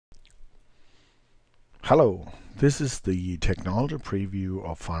Hello, this is the technology preview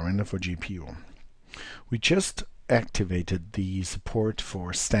of finalRender for GPU. We just activated the support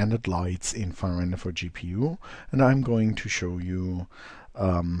for standard lights in finalRender for GPU, and I'm going to show you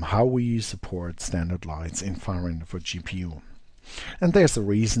how we support standard lights in finalRender for GPU. And there's a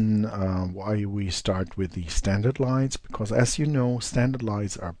reason why we start with the standard lights, because as you know, standard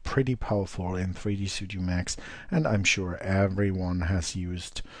lights are pretty powerful in 3D Studio Max, and I'm sure everyone has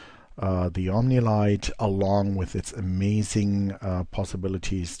used the OmniLight along with its amazing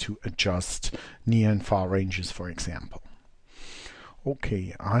possibilities to adjust near and far ranges, for example.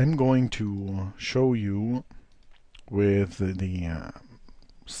 Okay, I'm going to show you with the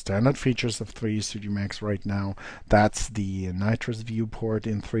standard features of 3D Studio Max right now. That's the nitrous viewport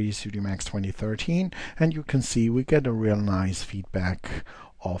in 3D Studio Max 2013, and you can see we get a real nice feedback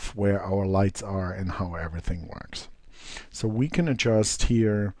of where our lights are and how everything works. So we can adjust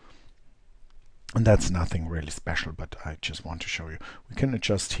here, and that's nothing really special, but I just want to show you. We can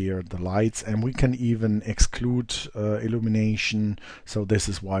adjust here the lights, and we can even exclude illumination. So this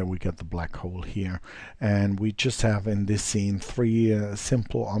is why we get the black hole here. And we just have in this scene three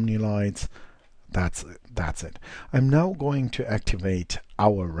simple Omni lights. That's it. I'm now going to activate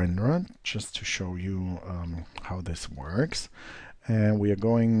our renderer just to show you how this works. And we are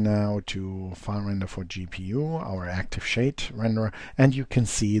going now to finalRender for GPU, our active shade renderer, and you can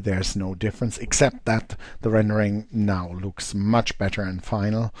see there's no difference except that the rendering now looks much better in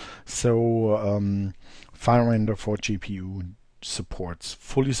final. So finalRender for GPU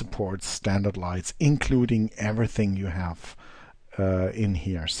fully supports standard lights, including everything you have in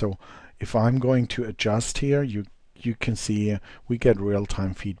here. So if I'm going to adjust here, you can see we get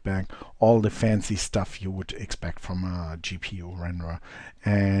real-time feedback, all the fancy stuff you would expect from a GPU renderer,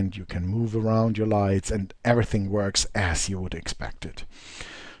 and you can move around your lights and everything works as you would expect it.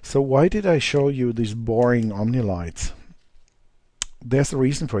 So why did I show you these boring Omni lights? There's a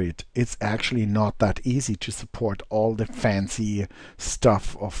reason for it. It's actually not that easy to support all the fancy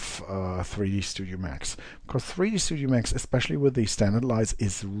stuff of 3D Studio Max, because 3D Studio Max, especially with the standard lights,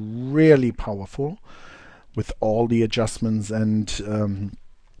 is really powerful with all the adjustments and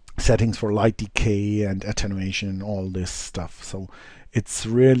settings for light decay and attenuation and all this stuff. So it's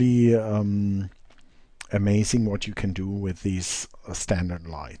really amazing what you can do with these standard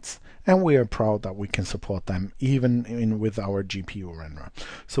lights. And we are proud that we can support them even with our GPU renderer.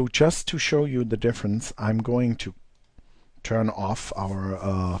 So just to show you the difference, I'm going to turn off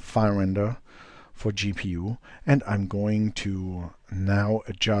our finalRender for GPU, and I'm going to now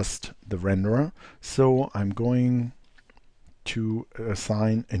adjust the renderer. So I'm going to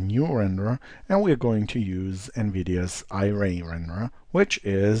assign a new renderer, and we're going to use NVIDIA's iray renderer, which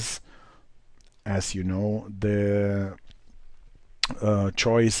is, as you know, the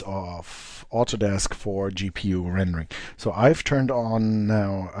choice of Autodesk for GPU rendering. So I've turned on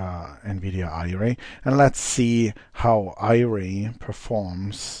now NVIDIA iray, and let's see how iray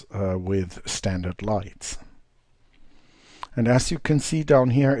performs with standard lights. And as you can see down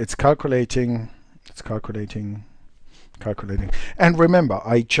here, it's calculating. And remember,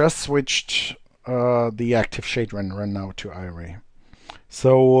 I just switched the active shade renderer now to iray.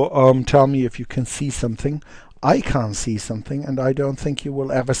 So tell me if you can see something. I can't see something, and I don't think you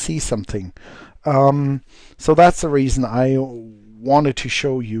will ever see something. So that's the reason I wanted to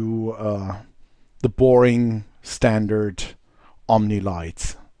show you the boring standard Omni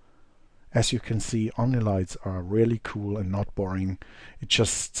lights. As you can see, Omni lights are really cool and not boring. It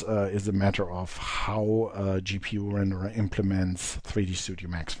just is a matter of how GPU renderer implements 3D Studio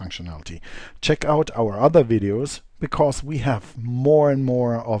Max functionality. Check out our other videos, because we have more and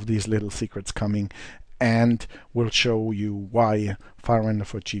more of these little secrets coming, and we'll show you why finalRender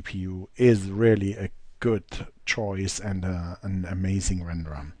for GPU is really a good choice and an amazing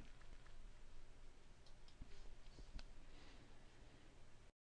renderer.